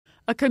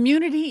A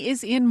community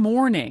is in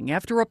mourning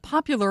after a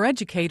popular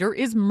educator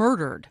is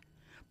murdered.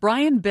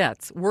 Brian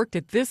Betts worked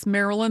at this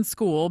Maryland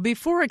school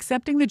before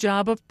accepting the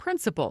job of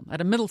principal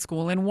at a middle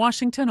school in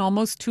Washington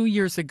almost 2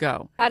 years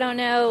ago. I don't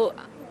know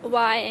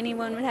why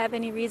anyone would have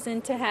any reason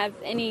to have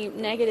any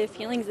negative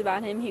feelings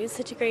about him. He was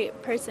such a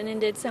great person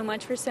and did so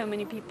much for so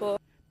many people.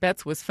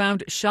 Betts was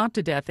found shot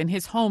to death in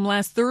his home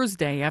last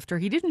Thursday after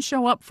he didn't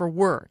show up for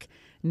work.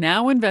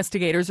 Now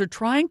investigators are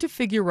trying to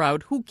figure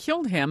out who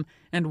killed him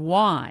and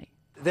why.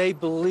 They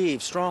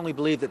strongly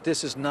believe that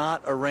this is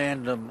not a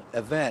random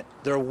event.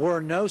 There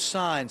were no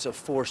signs of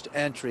forced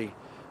entry.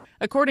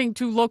 According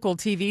to local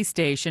TV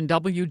station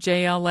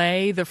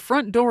WJLA, the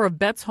front door of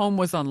Betts' home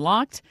was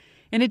unlocked,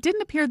 and it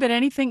didn't appear that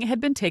anything had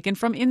been taken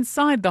from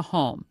inside the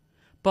home.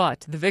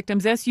 But the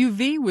victim's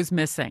SUV was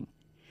missing.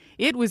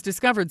 It was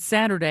discovered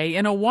Saturday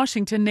in a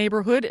Washington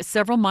neighborhood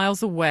several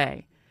miles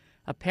away.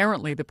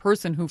 Apparently, the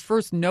person who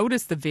first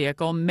noticed the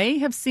vehicle may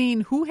have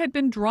seen who had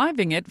been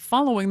driving it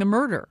following the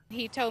murder.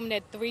 He told me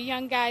that 3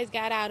 young guys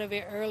got out of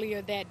it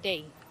earlier that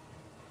day,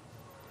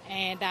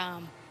 and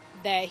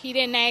that he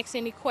didn't ask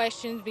any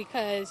questions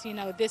because,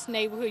 this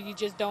neighborhood, you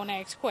just don't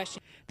ask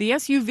questions. The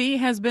SUV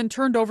has been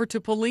turned over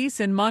to police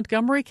in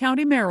Montgomery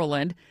County,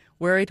 Maryland,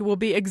 where it will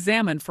be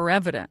examined for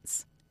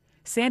evidence.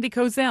 Sandy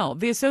Kozel,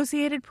 The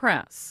Associated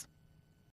Press.